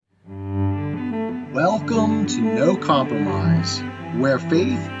Welcome to No Compromise, where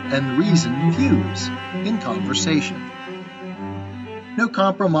faith and reason fuse in conversation. No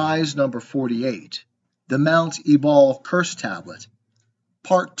Compromise number 48, the Mount Ebal Curse Tablet,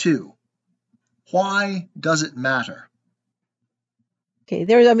 Part 2. Why does it matter? Okay,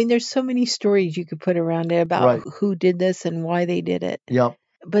 there's so many stories you could put around it about Right. who did this and why they did it. Yep.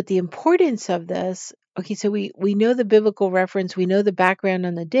 But the importance of this, okay, so we know the biblical reference, we know the background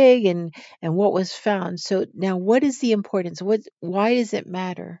on the dig and what was found. So now what is the importance? Why does it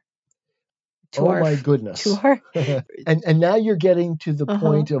matter? My goodness. To our and now you're getting to the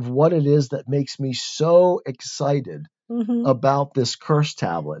point of what it is that makes me so excited about this curse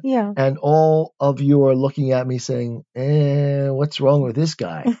tablet. Yeah. And all of you are looking at me saying, what's wrong with this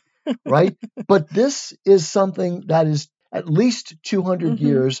guy? Right? But this is something that is at least 200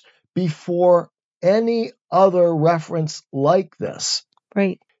 years before any other reference like this.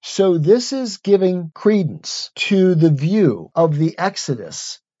 Right. So this is giving credence to the view of the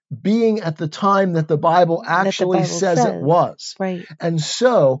Exodus being at the time that the Bible actually says it was. Right. And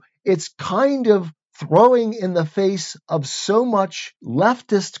so it's kind of throwing in the face of so much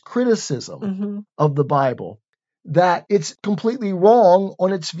leftist criticism of the Bible that it's completely wrong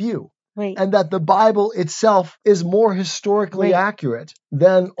on its view. Right. And that the Bible itself is more historically accurate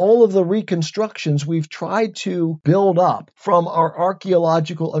than all of the reconstructions we've tried to build up from our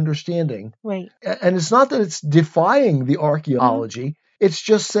archaeological understanding. Right. And it's not that it's defying the archaeology. It's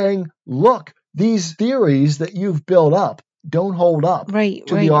just saying, look, these theories that you've built up don't hold up to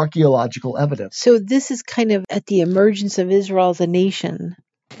the archaeological evidence. So this is kind of at the emergence of Israel as a nation.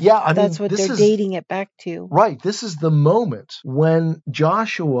 Yeah, that's what they're dating it back to. Right. This is the moment when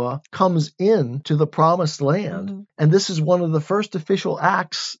Joshua comes into the promised land. And this is one of the first official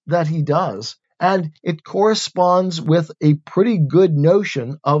acts that he does. And it corresponds with a pretty good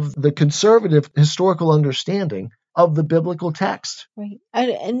notion of the conservative historical understanding of the biblical text. Right.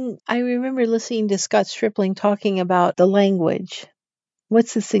 And I remember listening to Scott Stripling talking about the language.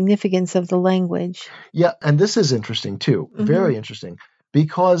 What's the significance of the language? Yeah, and this is interesting too. Very interesting.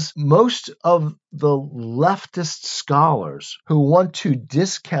 Because most of the leftist scholars who want to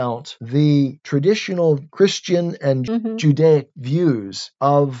discount the traditional Christian and Judaic views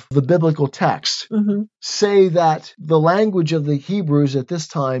of the biblical text say that the language of the Hebrews at this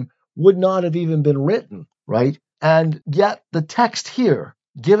time would not have even been written, right? And yet the text here,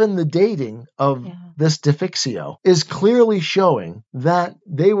 given the dating of this defixio, is clearly showing that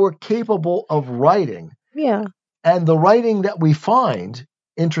they were capable of writing. Yeah. And the writing that we find,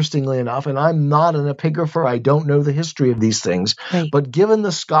 interestingly enough, and I'm not an epigrapher, I don't know the history of these things, but given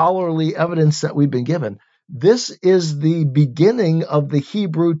the scholarly evidence that we've been given, this is the beginning of the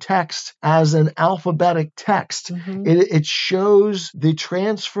Hebrew text as an alphabetic text. It shows the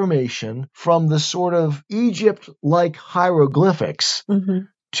transformation from the sort of Egypt-like hieroglyphics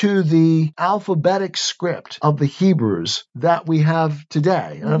to the alphabetic script of the Hebrews that we have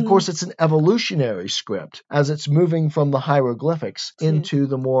today. And of course, it's an evolutionary script as it's moving from the hieroglyphics into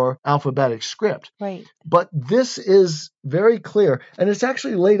the more alphabetic script. Right. But this is very clear, and it's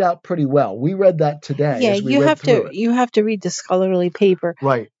actually laid out pretty well. We read that today. Yeah, as we read through it. You have to read the scholarly paper.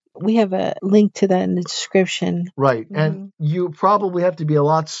 Right. We have a link to that in the description. Right. And you probably have to be a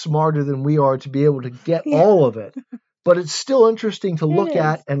lot smarter than we are to be able to get all of it. But it's still interesting to look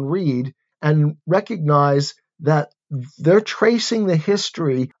at and read and recognize that they're tracing the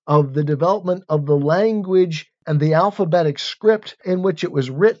history of the development of the language and the alphabetic script in which it was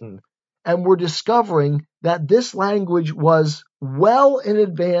written. And we're discovering that this language was well in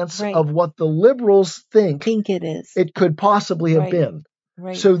advance of what the liberals think it is. It could possibly have been.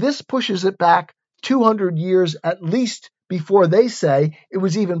 Right. So this pushes it back 200 years at least before they say it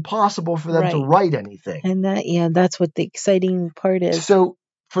was even possible for them to write anything. And that's what the exciting part is. So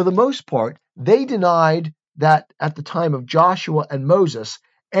for the most part, they denied that at the time of Joshua and Moses,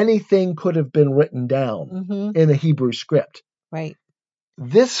 anything could have been written down in a Hebrew script. Right.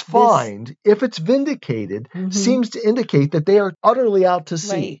 This find, if it's vindicated, seems to indicate that they are utterly out to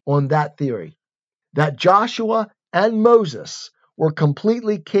sea on that theory. That Joshua and Moses were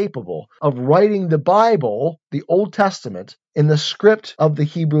completely capable of writing the Bible, the Old Testament, in the script of the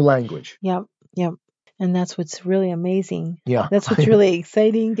Hebrew language. Yep. And that's what's really amazing. Yeah. That's what's really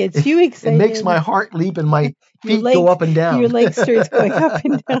exciting, gets you excited. It makes my heart leap and my feet go up and down. Your leg starts going up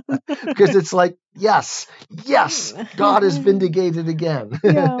and down. Because it's like, yes, God is vindicated again.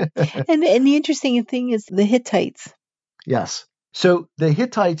 Yeah. And the interesting thing is the Hittites. Yes. So the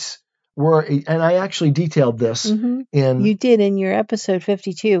Hittites were, and I actually detailed this in... You did in your episode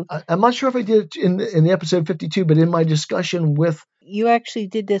 52. I'm not sure if I did it in the episode 52, but in my discussion with... You actually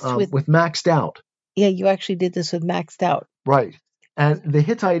did this with Maxed Out. Yeah, you actually did this with Maxed Out. Right. And the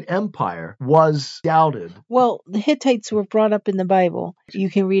Hittite Empire was doubted. Well, the Hittites were brought up in the Bible. You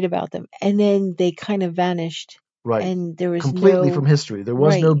can read about them. And then they kind of vanished. Right. And there was completely no... from history. There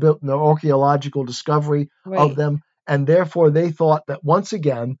was no archaeological discovery of them. And therefore, they thought that once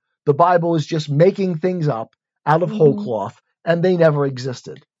again, the Bible is just making things up out of whole cloth, and they never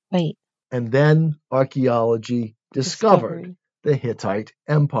existed. Right. And then archaeology discovered the Hittite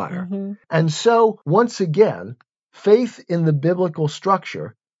Empire. And so, once again, faith in the biblical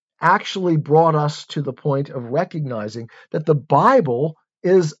structure actually brought us to the point of recognizing that the Bible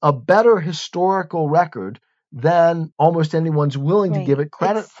is a better historical record than almost anyone's willing to give it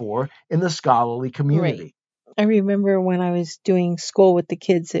credit for in the scholarly community. Right. I remember when I was doing school with the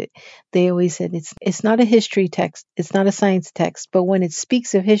kids, they always said it's not a history text, it's not a science text, but when it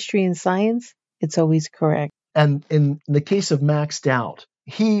speaks of history and science, it's always correct. And in the case of Maxed Out,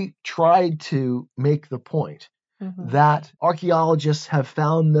 he tried to make the point that archaeologists have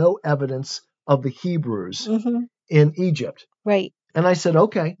found no evidence of the Hebrews in Egypt. Right. And I said,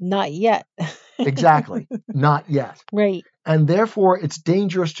 okay. Not yet. Exactly. Not yet. Right. And therefore, it's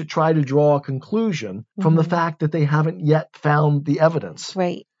dangerous to try to draw a conclusion from the fact that they haven't yet found the evidence.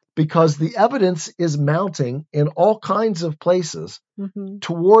 Right. Because the evidence is mounting in all kinds of places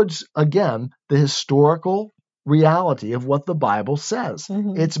towards, again, the historical reality of what the Bible says.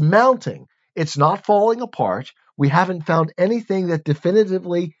 It's mounting. It's not falling apart. We haven't found anything that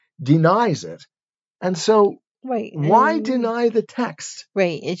definitively denies it. And so, why deny the text?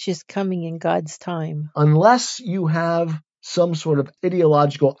 Right. It's just coming in God's time. Unless you have some sort of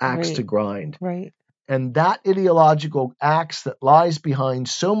ideological axe to grind. Right. And that ideological axe that lies behind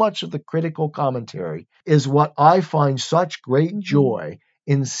so much of the critical commentary is what I find such great joy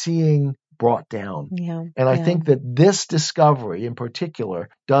in seeing brought down. Yeah. And I think that this discovery in particular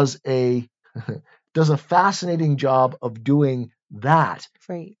does a fascinating job of doing that.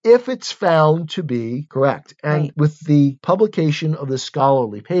 Right. If it's found to be correct. And with the publication of this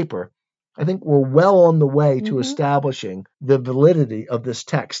scholarly paper, I think we're well on the way to establishing the validity of this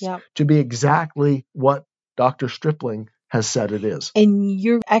text to be exactly what Dr. Stripling has said it is. And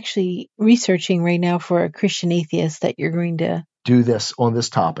you're actually researching right now for a Christian atheist that you're going to do this on this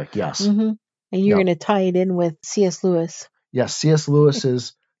topic, yes. And you're going to tie it in with C.S. Lewis. Yes, C.S.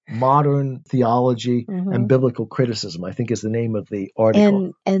 Lewis's Modern Theology and Biblical Criticism, I think is the name of the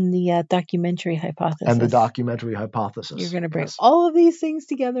article. And the documentary hypothesis. And the documentary hypothesis. You're going to bring all of these things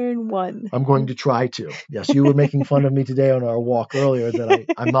together in one. I'm going to try to. Yes, you were making fun of me today on our walk earlier that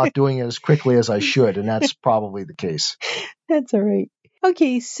I'm not doing it as quickly as I should, and that's probably the case. That's all right.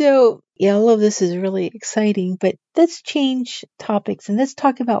 Okay, so all of this is really exciting, but let's change topics and let's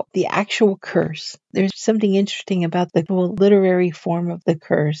talk about the actual curse. There's something interesting about the literary form of the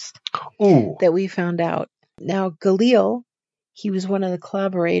curse that we found out. Now, Galil, he was one of the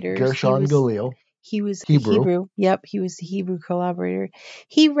collaborators. Gershon Galil. He was Hebrew. Yep, he was the Hebrew collaborator.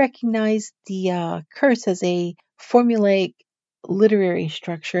 He recognized the curse as a formulaic literary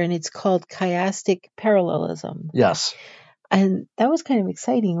structure, and it's called chiastic parallelism. Yes. And that was kind of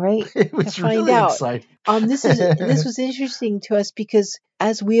exciting, right? It was to find really out. Exciting. This was interesting to us because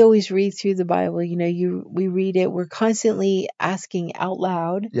as we always read through the Bible, we read it, we're constantly asking out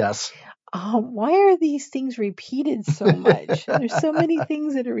loud. Yes. Why are these things repeated so much? There's so many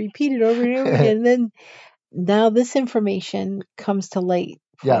things that are repeated over and over again. And then now this information comes to light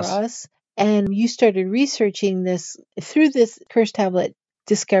for us. And you started researching this through this curse tablet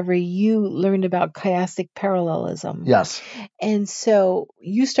discovery. You learned about chiastic parallelism. Yes. And so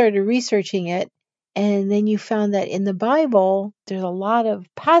you started researching it, and then you found that in the Bible, there's a lot of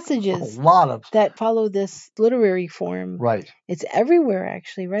passages that follow this literary form. Right. It's everywhere,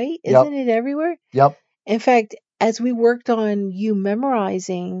 actually, right? Isn't it everywhere? Yep. In fact, as we worked on you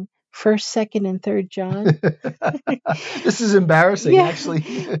memorizing 1st, 2nd, and 3rd John. This is embarrassing,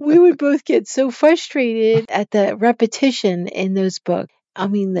 actually. We would both get so frustrated at the repetition in those books. I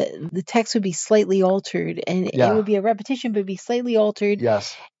mean, the text would be slightly altered, and it would be a repetition, but be slightly altered.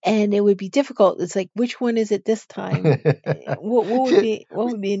 Yes. And it would be difficult. It's like, which one is it this time? What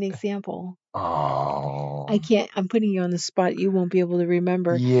would be an example? Oh. I can't. I'm putting you on the spot. You won't be able to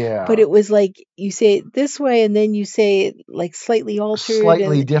remember. Yeah. But it was like you say it this way, and then you say it like slightly altered,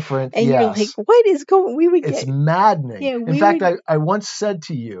 slightly different. And you're like, what is going? It's maddening. Yeah, in fact, I once said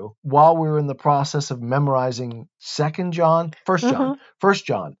to you while we were in the process of memorizing 2nd John, 1st John, 1st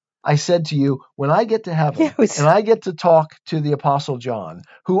John. I said to you, when I get to heaven and I get to talk to the Apostle John,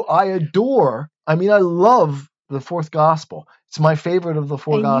 who I adore. I mean, I love the 4th Gospel. It's my favorite of the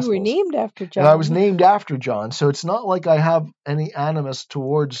 4 Gospels. You were named after John. And I was named after John. So it's not like I have any animus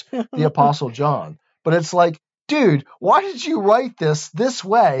towards the Apostle John. But it's like, dude, why did you write this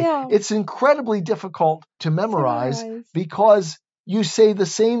way? Yeah. It's incredibly difficult to memorize because you say the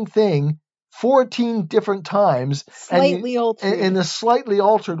same thing 14 different times slightly altered in a slightly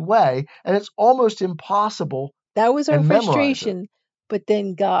altered way, and it's almost impossible. That was our frustration. But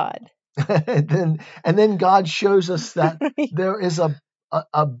then God. and then God shows us that there is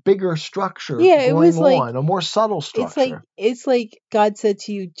a bigger structure going on, a more subtle structure. It's like God said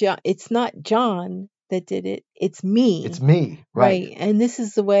to you, John, it's not John that did it, it's me. It's me, right? And this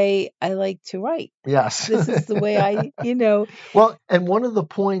is the way I like to write. Yes. This is the way I, Well, and one of the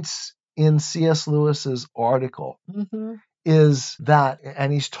points in C.S. Lewis's article is that,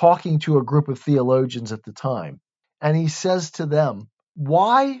 and he's talking to a group of theologians at the time, and he says to them,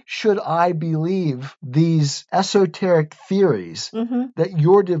 why should I believe these esoteric theories that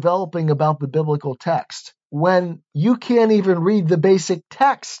you're developing about the biblical text when you can't even read the basic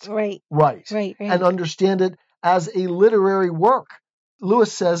text right and understand it as a literary work?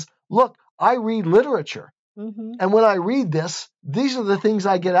 Lewis says, look, I read literature. And when I read this, these are the things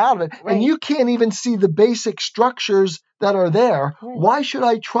I get out of it. And you can't even see the basic structures that are there. Why should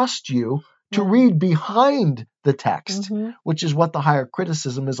I trust you to read behind the text, which is what the higher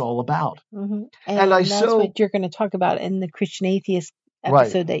criticism is all about? And that's what you're going to talk about in the Christian Atheist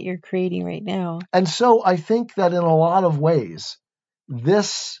episode that you're creating right now. And so I think that in a lot of ways,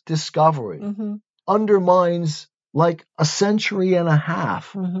 this discovery undermines like a century and a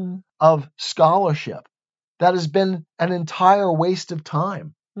half of scholarship that has been an entire waste of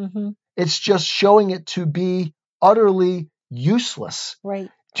time. It's just showing it to be utterly useless,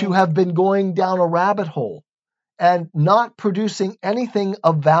 to have been going down a rabbit hole and not producing anything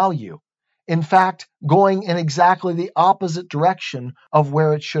of value. In fact, going in exactly the opposite direction of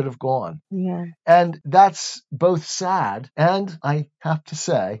where it should have gone. And that's both sad and, I have to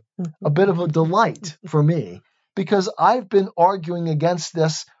say, a bit of a delight for me, because I've been arguing against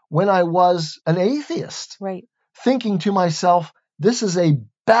this when I was an atheist, thinking to myself, this is a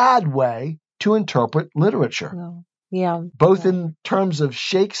bad way to interpret literature. Both in terms of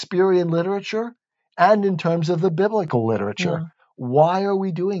Shakespearean literature and in terms of the biblical literature. Why are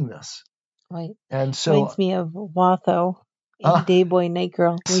we doing this? And so reminds me of Watho in Day Boy Night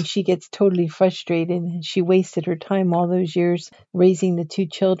Girl, when she gets totally frustrated and she wasted her time all those years raising the two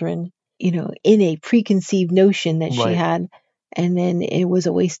children, in a preconceived notion that she had. And then it was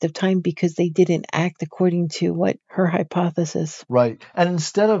a waste of time because they didn't act according to what her hypothesis. And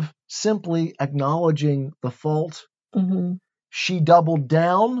instead of simply acknowledging the fault, she doubled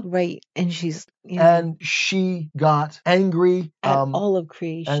down. And she's and she got angry at all of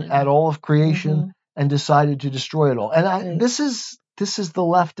creation. And decided to destroy it all. And this is the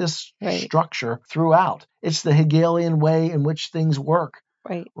leftist structure throughout. It's the Hegelian way in which things work.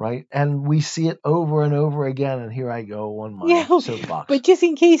 And we see it over and over again. And here I go on my soapbox. But just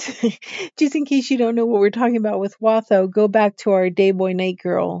in case you don't know what we're talking about with Watho, go back to our Day Boy Night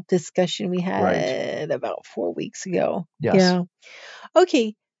Girl discussion we had about 4 weeks ago.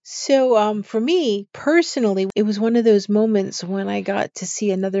 Okay. So for me personally, it was one of those moments when I got to see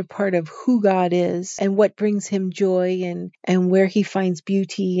another part of who God is and what brings him joy and where he finds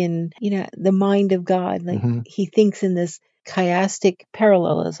beauty and, the mind of God. Like he thinks in this chiastic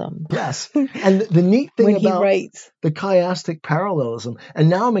parallelism. Yes. And the neat thing about the chiastic parallelism, and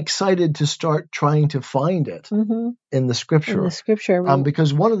now I'm excited to start trying to find it in the scripture.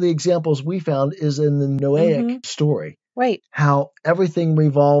 Because one of the examples we found is in the Noahic story. How everything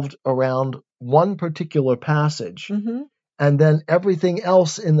revolved around one particular passage, and then everything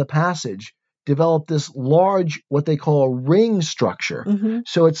else in the passage developed this large, what they call a ring structure.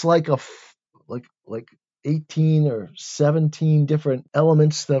 So it's like like 18 or 17 different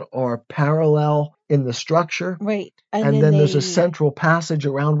elements that are parallel in the structure. And then there's a central passage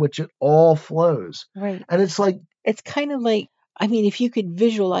around which it all flows. And it's kind of like, if you could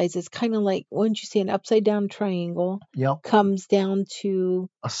visualize, it's kind of like, wouldn't you say, an upside down triangle comes down to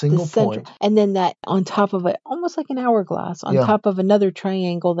a single point. And then that on top of it, almost like an hourglass, on top of another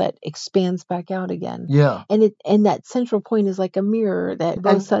triangle that expands back out again. And that central point is like a mirror that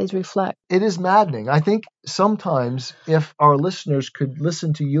both sides reflect. It is maddening. I think sometimes if our listeners could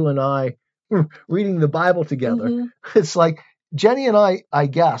listen to you and I reading the Bible together, it's like Jenny and I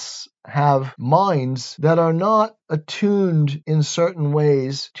guess, have minds that are not attuned in certain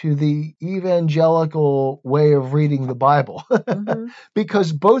ways to the evangelical way of reading the Bible.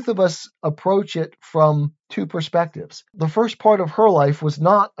 Because both of us approach it from two perspectives. The first part of her life was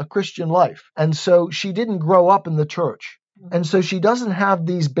not a Christian life, and so she didn't grow up in the church. And so she doesn't have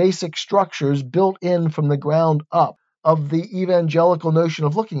these basic structures built in from the ground up. of the evangelical notion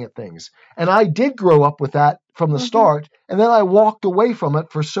of looking at things. And I did grow up with that from the start, and then I walked away from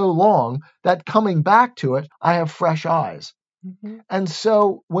it for so long that coming back to it, I have fresh eyes. And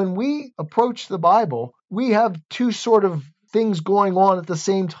so when we approach the Bible, we have two sort of things going on at the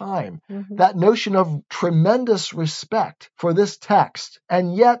same time. That notion of tremendous respect for this text,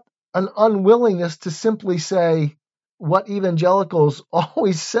 and yet an unwillingness to simply say what evangelicals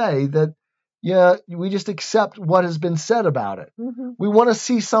always say, that, yeah, we just accept what has been said about it. We want to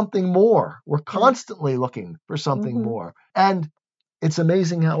see something more. We're constantly looking for something more. And it's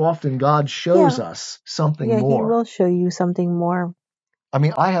amazing how often God shows us something more. He will show you something more. I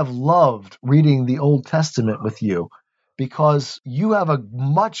mean, I have loved reading the Old Testament with you because you have a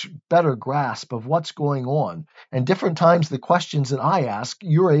much better grasp of what's going on. And different times, the questions that I ask,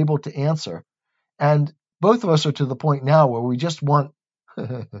 you're able to answer. And both of us are to the point now where we just want,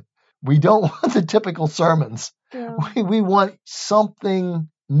 we don't want the typical sermons. We want something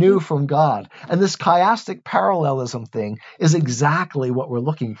new from God. And this chiastic parallelism thing is exactly what we're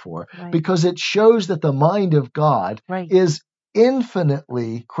looking for, because it shows that the mind of God is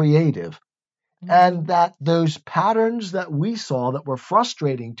infinitely creative, and that those patterns that we saw that were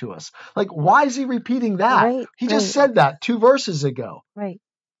frustrating to us, like, why is he repeating that? He just said that 2 verses ago.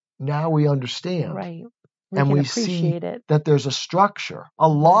 Now we understand. And we see that there's a structure, a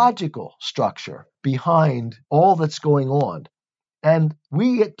logical structure behind all that's going on. And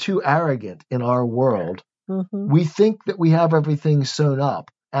we get too arrogant in our world. We think that we have everything sewn up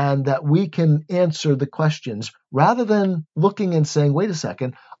and that we can answer the questions, rather than looking and saying, wait a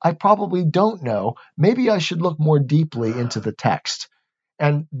second, I probably don't know. Maybe I should look more deeply into the text.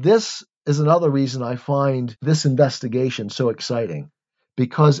 And this is another reason I find this investigation so exciting,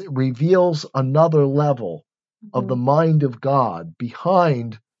 because it reveals another level of the mind of God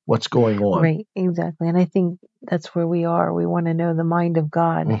behind what's going on. Right, exactly. And I think that's where we are. We want to know the mind of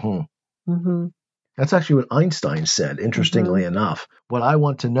God. That's actually what Einstein said, interestingly enough. What I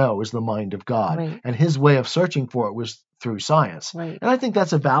want to know is the mind of God. And his way of searching for it was through science. And I think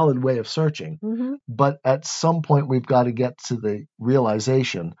that's a valid way of searching. But at some point, we've got to get to the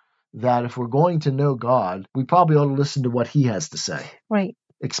realization that if we're going to know God, we probably ought to listen to what he has to say.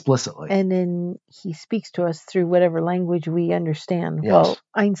 Explicitly. And then he speaks to us through whatever language we understand. Well,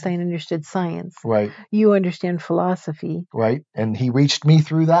 Einstein understood science. You understand philosophy. And he reached me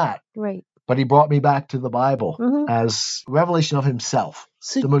through that. But he brought me back to the Bible as revelation of himself,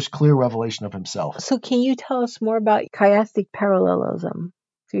 the most clear revelation of himself. So can you tell us more about chiastic parallelism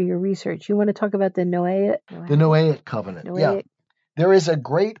through your research? You want to talk about the Noahic covenant. Yeah. There is a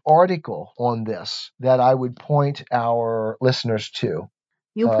great article on this that I would point our listeners to.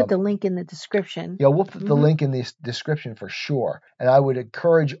 You'll put the link in the description. Yeah, we'll put the link in the description for sure. And I would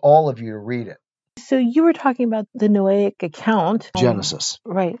encourage all of you to read it. So you were talking about the Noahic account. Genesis.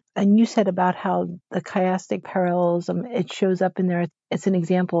 And you said about how the chiastic parallelism, it shows up in there. It's an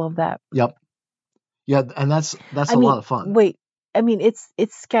example of that. Yeah, and that's a lot of fun.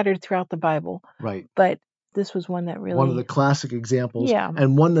 It's scattered throughout the Bible. But this was one that really... One of the classic examples.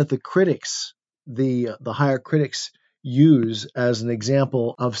 And one that the critics, the higher critics, use as an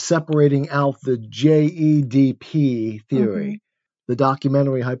example of separating out the JEDP theory, the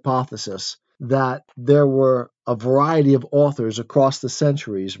documentary hypothesis, that there were a variety of authors across the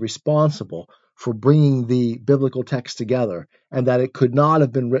centuries responsible for bringing the biblical text together, and that it could not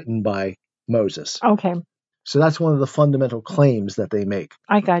have been written by Moses. So that's one of the fundamental claims that they make.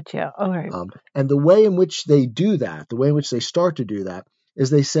 I got you. All right. And the way in which they do that, the way in which they start to do that,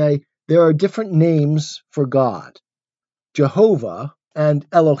 is they say there are different names for God: Jehovah and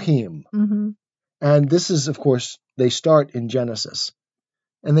Elohim. And this is, of course, they start in Genesis.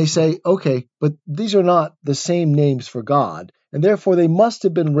 And they say, okay, but these are not the same names for God, and therefore they must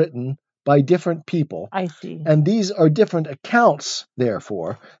have been written by different people. I see. And these are different accounts,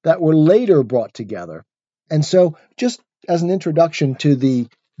 therefore, that were later brought together. And so, just as an introduction to the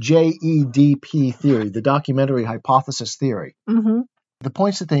JEDP theory, the documentary hypothesis theory, the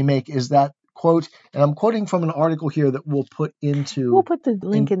points that they make is that, quote, and I'm quoting from an article here that we'll put into... We'll put the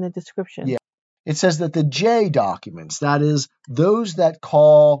link in the description. Yeah. It says that the J documents, that is, those that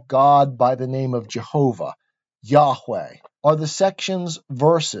call God by the name of Jehovah, Yahweh, are the sections,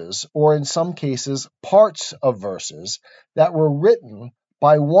 verses, or in some cases, parts of verses that were written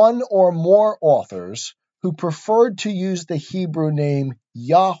by one or more authors who preferred to use the Hebrew name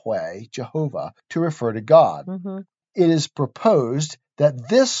Yahweh, Jehovah, to refer to God. It is proposed that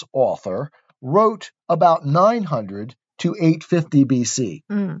this author wrote about 900 to 850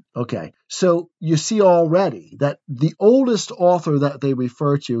 BC. Okay, so you see already that the oldest author that they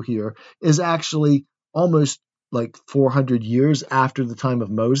refer to here is actually almost like 400 years after the time of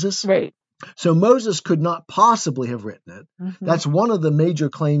Moses. Right. So Moses could not possibly have written it. Mm-hmm. That's one of the major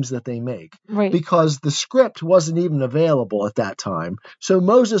claims that they make. Right. Because the script wasn't even available at that time. So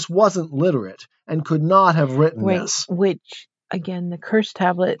Moses wasn't literate and could not have written this. Which, again, the curse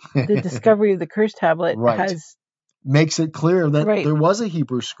tablet, the discovery of the curse tablet makes it clear that there was a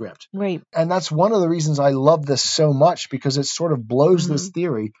Hebrew script. Right. And that's one of the reasons I love this so much, because it sort of blows this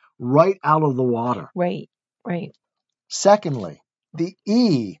theory right out of the water. Right. Right. Secondly, the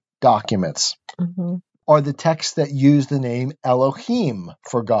E documents are the texts that use the name Elohim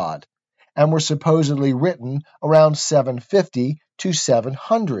for God and were supposedly written around 750 to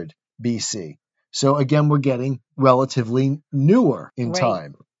 700 BC. So again, we're getting relatively newer in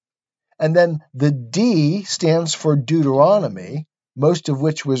time. And then the D stands for Deuteronomy, most of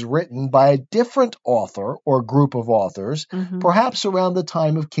which was written by a different author or group of authors, perhaps around the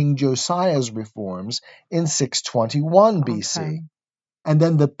time of King Josiah's reforms in 621 BC. And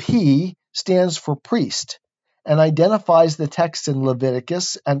then the P stands for priest and identifies the texts in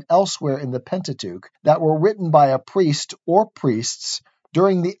Leviticus and elsewhere in the Pentateuch that were written by a priest or priests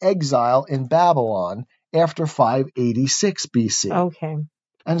during the exile in Babylon after 586 BC. Okay.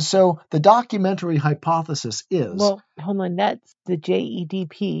 And so the documentary hypothesis is... Well, hold on, that's the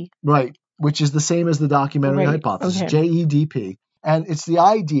JEDP. Right, which is the same as the documentary hypothesis, JEDP. And it's the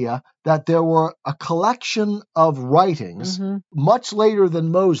idea that there were a collection of writings much later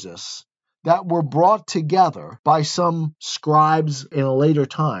than Moses that were brought together by some scribes in a later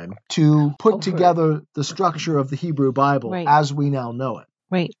time to put together the structure of the Hebrew Bible as we now know it.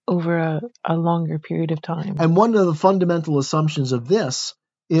 Right, over a longer period of time. And one of the fundamental assumptions of this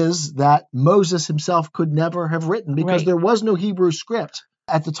is that Moses himself could never have written, because there was no Hebrew script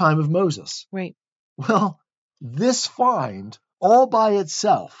at the time of Moses. Right. Well, this find all by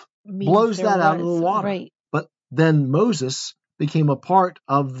itself blows that out of the water. Right. But then Moses became a part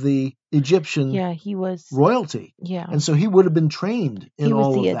of the Egyptian royalty. Yeah. And so he would have been trained in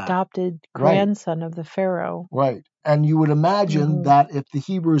all of that. He was the adopted grandson of the Pharaoh. Right. And you would imagine that if the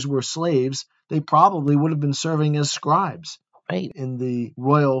Hebrews were slaves, they probably would have been serving as scribes in the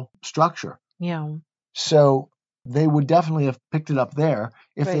royal structure. Yeah. So they would definitely have picked it up there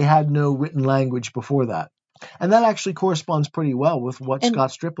if they had no written language before that. And that actually corresponds pretty well with what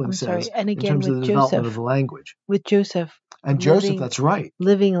Scott Stripling says in terms of the development of the language. With Joseph. And Joseph, that's right.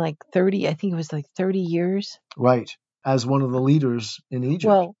 Living like 30, I think it was like 30 years. Right. As one of the leaders in Egypt.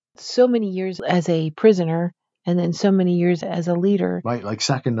 Well, so many years as a prisoner and then so many years as a leader. Right, like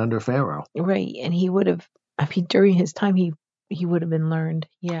second under Pharaoh. Right. And he would have, during his time, he would have been learned.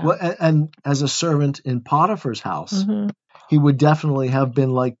 Yeah. Well, and as a servant in Potiphar's house, he would definitely have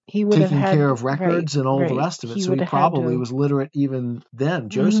been taking care of records and all the rest of it. So he probably was literate even then.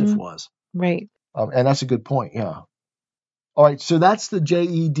 Joseph was. Right. And that's a good point. Yeah. All right. So that's the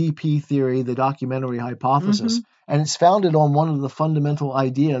JEDP theory, the documentary hypothesis. And it's founded on one of the fundamental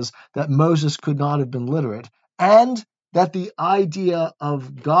ideas that Moses could not have been literate, and that the idea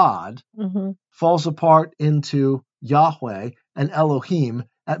of God falls apart into Yahweh and Elohim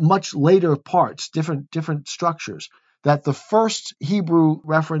at much later parts, different structures. That the first Hebrew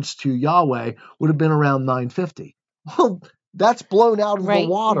reference to Yahweh would have been around 950. Well, that's blown out of the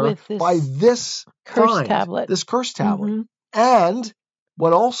water by this curse tablet. This curse tablet. And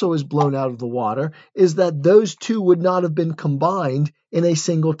what also is blown out of the water is that those two would not have been combined in a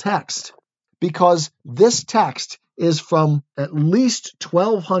single text, because this text is from at least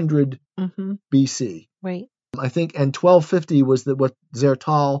 1200 BC. Right. I think, and 1250 was what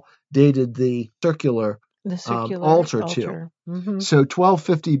Zertal dated the circular altar to. So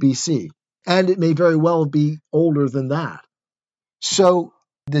 1250 BC. And it may very well be older than that. So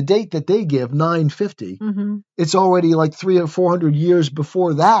the date that they give, 950, it's already like 300 or 400 years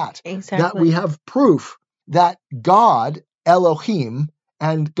before that that we have proof that God, Elohim,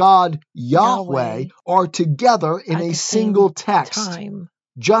 and God, Yahweh, are together in a single text.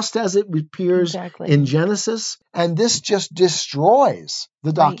 Just as it appears in Genesis, and this just destroys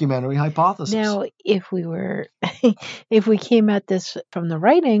the documentary hypothesis. Now, if we came at this from the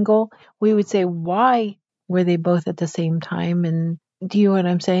right angle, we would say, why were they both at the same time? And do you know what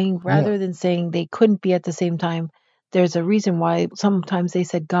I'm saying? Rather than saying they couldn't be at the same time, there's a reason why sometimes they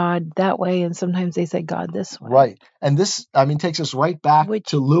said God that way and sometimes they said God this way. Right. And this, takes us right back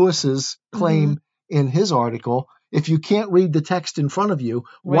to Lewis's claim in his article. If you can't read the text in front of you,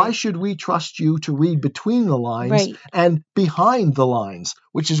 why should we trust you to read between the lines and behind the lines,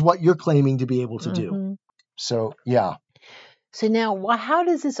 which is what you're claiming to be able to do. So, yeah. So now, how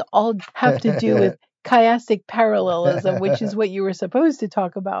does this all have to do with chiastic parallelism, which is what you were supposed to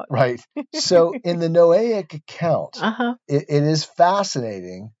talk about. Right. So in the Noahic account, it is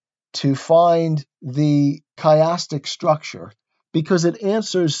fascinating to find the chiastic structure because it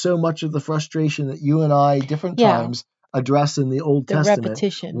answers so much of the frustration that you and I different times address in the Old Testament.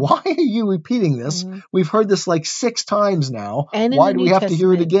 Repetition. Why are you repeating this? We've heard this like 6 times now. And why do we have to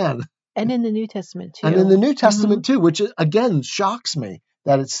hear it again? And in the New Testament too. And in the New Testament too, which again shocks me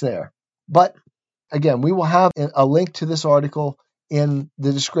that it's there. But again, we will have a link to this article in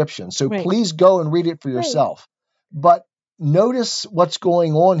the description. So please go and read it for yourself. But notice what's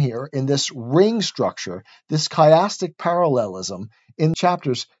going on here in this ring structure, this chiastic parallelism in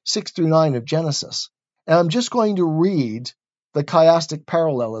chapters 6 through 9 of Genesis. And I'm just going to read the chiastic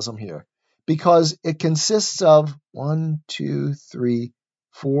parallelism here because it consists of 1, 2, 3,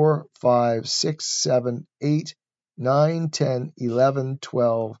 4, 5, 6, 7, 8, 9, 10, 11,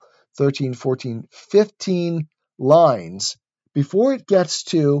 12, 13, 14, 15 lines before it gets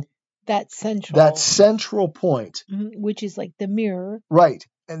to that central point. Which is like the mirror. Right.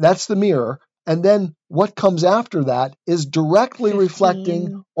 And that's the mirror. And then what comes after that is directly 15.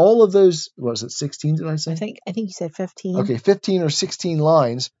 Reflecting all of those, was it 16, did I say? I think you said 15. Okay, 15 or 16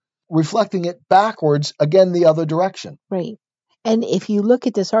 lines, reflecting it backwards, again, the other direction. Right. And if you look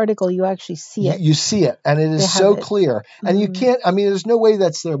at this article, you actually see it. You see it, and it is so clear. And you can't, there's no way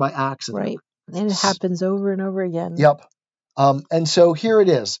that's there by accident. Right. And it happens over and over again. Yep. And so here it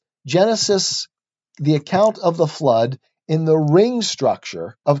is. Genesis, the account of the flood in the ring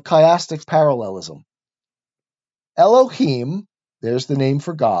structure of chiastic parallelism. Elohim, there's the name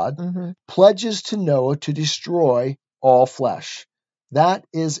for God, pledges to Noah to destroy all flesh. That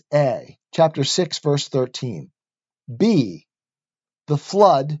is A, chapter 6, verse 13. B, the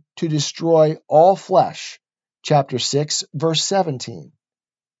flood to destroy all flesh, chapter 6, verse 17.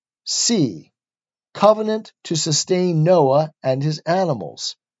 C, covenant to sustain Noah and his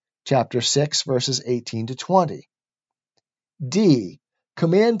animals, chapter 6, verses 18 to 20. D,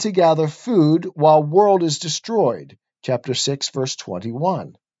 command to gather food while world is destroyed, chapter 6, verse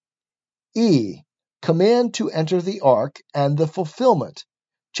 21. E, command to enter the ark and the fulfillment,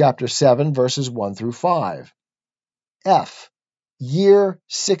 chapter 7, verses 1 through 5. F, year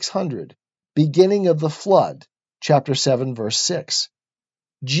 600, beginning of the flood, chapter 7, verse 6.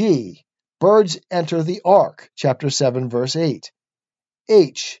 G, birds enter the ark, chapter 7, verse 8.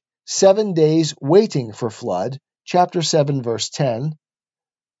 H, 7 days waiting for flood, chapter 7, verse 10.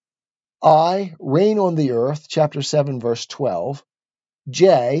 I, rain on the earth, chapter 7, verse 12.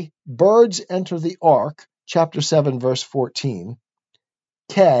 J, birds enter the ark, chapter 7, verse 14.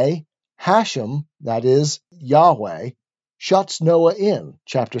 K, Hashem, that is, Yahweh, shuts Noah in,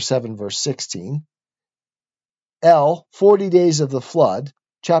 chapter 7, verse 16. L, 40 days of the flood,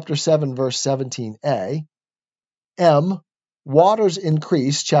 chapter 7, verse 17a. M, waters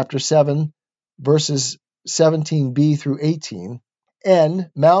increase, chapter 7, verses 17b through 18.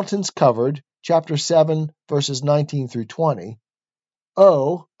 N, mountains covered, chapter 7, verses 19 through 20.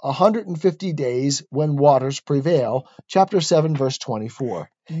 O, 150 days when waters prevail, chapter 7, verse 24.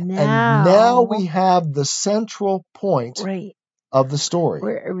 And now we have the central point of the story.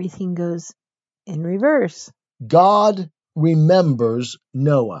 Where everything goes in reverse. God remembers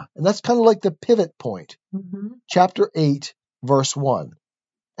Noah. And that's kind of like the pivot point. Chapter 8, verse 1.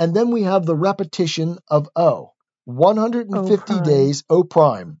 And then we have the repetition of O. 150 days, O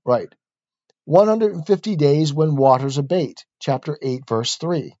prime, right. 150 days when waters abate, chapter 8, verse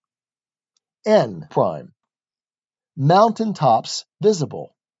 3. N prime, mountaintops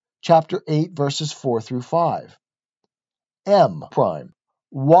visible, chapter 8, verses 4 through 5. M prime,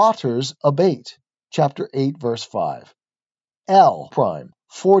 waters abate, chapter 8, verse 5. L prime,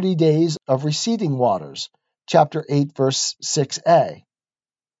 40 days of receding waters, chapter 8, verse 6a.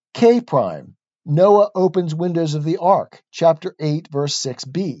 K prime, Noah opens windows of the ark, chapter 8, verse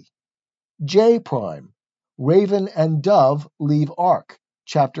 6b. J prime, raven and dove leave ark,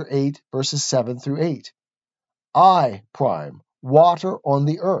 chapter 8, verses 7 through 8. I prime, water on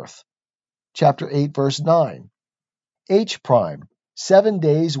the earth, chapter 8, verse 9. H prime, 7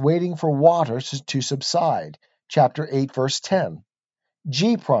 days waiting for water to subside, chapter 8, verse 10.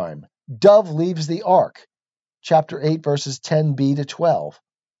 G prime, dove leaves the ark, chapter 8, verses 10b to 12.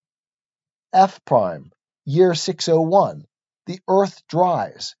 F prime, year 601, the earth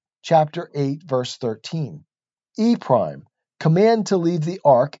dries, chapter 8, verse 13. E prime, command to leave the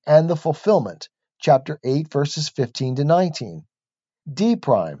ark and the fulfillment, chapter 8, verses 15 to 19. D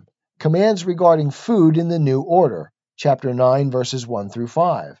prime, commands regarding food in the new order, chapter 9, verses 1 through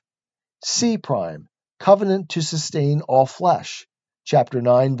 5. C prime, covenant to sustain all flesh, chapter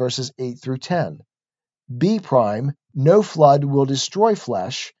 9, verses 8 through 10. B prime, no flood will destroy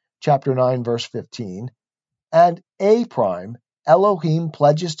flesh, chapter 9, verse 15. And A prime, Elohim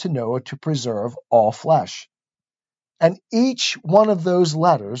pledges to Noah to preserve all flesh. And each one of those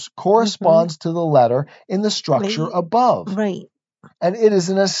letters corresponds to the letter in the structure above. Right. And it is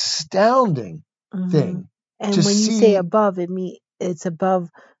an astounding thing. And when you say above, it's above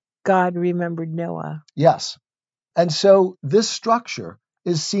God remembered Noah. Yes. And so this structure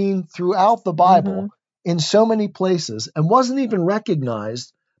is seen throughout the Bible in so many places and wasn't even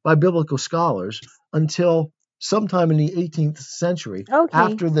recognized by biblical scholars until sometime in the 18th century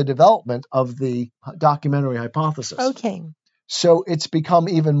after the development of the documentary hypothesis. Okay. So it's become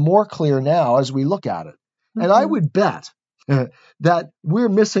even more clear now as we look at it. And I would bet that we're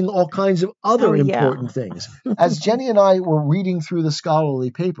missing all kinds of other important things. As Jenny and I were reading through the scholarly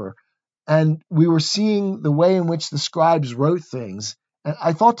paper, and we were seeing the way in which the scribes wrote things, and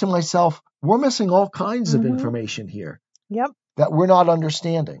I thought to myself, we're missing all kinds of information here that we're not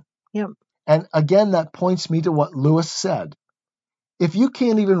understanding. And again, that points me to what Lewis said. If you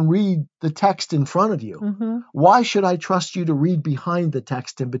can't even read the text in front of you, why should I trust you to read behind the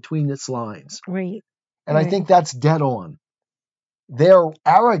text and between its lines? Right. And I think that's dead on. They're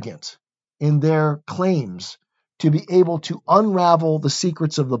arrogant in their claims to be able to unravel the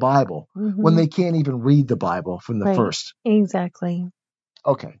secrets of the Bible when they can't even read the Bible from the first. Exactly.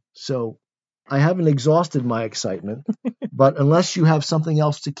 Okay, so I haven't exhausted my excitement, but unless you have something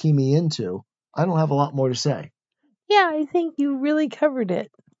else to key me into, I don't have a lot more to say. Yeah, I think you really covered it.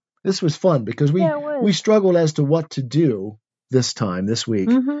 This was fun because we struggled as to what to do this week,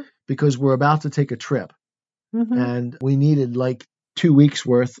 because we're about to take a trip. And we needed like 2 weeks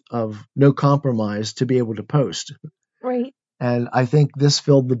worth of no compromise to be able to post. Right. And I think this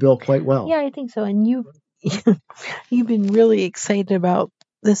filled the bill quite well. Yeah, I think so. And you've been really excited about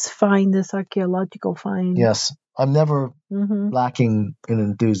this archaeological find. Yes. I'm never lacking in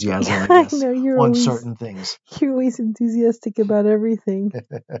enthusiasm, I guess, on certain things. You're always enthusiastic about everything.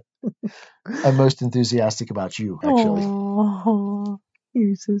 I'm most enthusiastic about you, actually. Aww.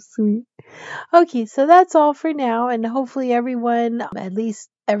 You're so sweet. Okay, so that's all for now. And hopefully everyone, at least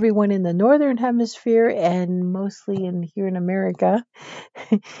everyone in the Northern Hemisphere and mostly here in America,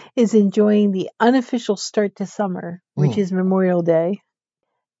 is enjoying the unofficial start to summer, which is Memorial Day.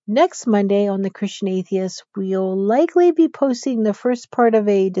 Next Monday on The Christian Atheist, we'll likely be posting the first part of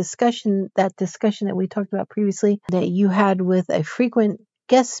a discussion that we talked about previously that you had with a frequent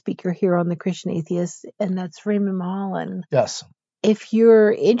guest speaker here on The Christian Atheist, and that's Raymond Mulholland. Yes. If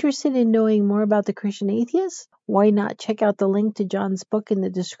you're interested in knowing more about The Christian Atheist, why not check out the link to John's book in the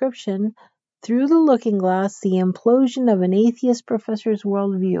description, Through the Looking Glass, The Implosion of an Atheist Professor's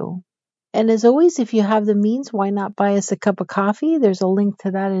Worldview. And as always, if you have the means, why not buy us a cup of coffee? There's a link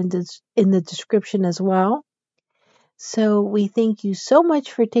to that in the description as well. So we thank you so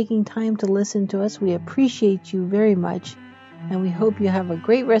much for taking time to listen to us. We appreciate you very much. And we hope you have a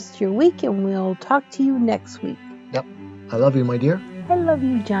great rest of your week, and we'll talk to you next week. Yep. I love you, my dear. I love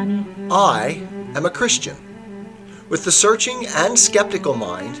you, Johnny. I am a Christian with the searching and skeptical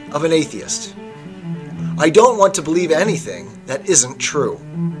mind of an atheist. I don't want to believe anything that isn't true.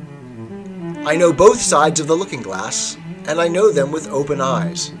 I know both sides of the looking glass, and I know them with open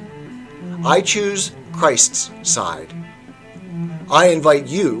eyes. I choose Christ's side. I invite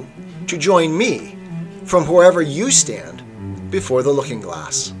you to join me from wherever you stand before the looking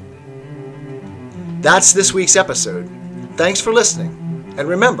glass. That's this week's episode. Thanks for listening. And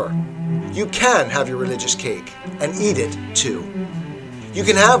remember, you can have your religious cake and eat it too. You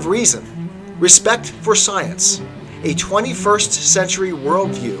can have reason, respect for science, a 21st century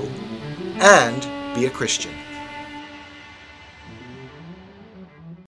worldview, and be a Christian.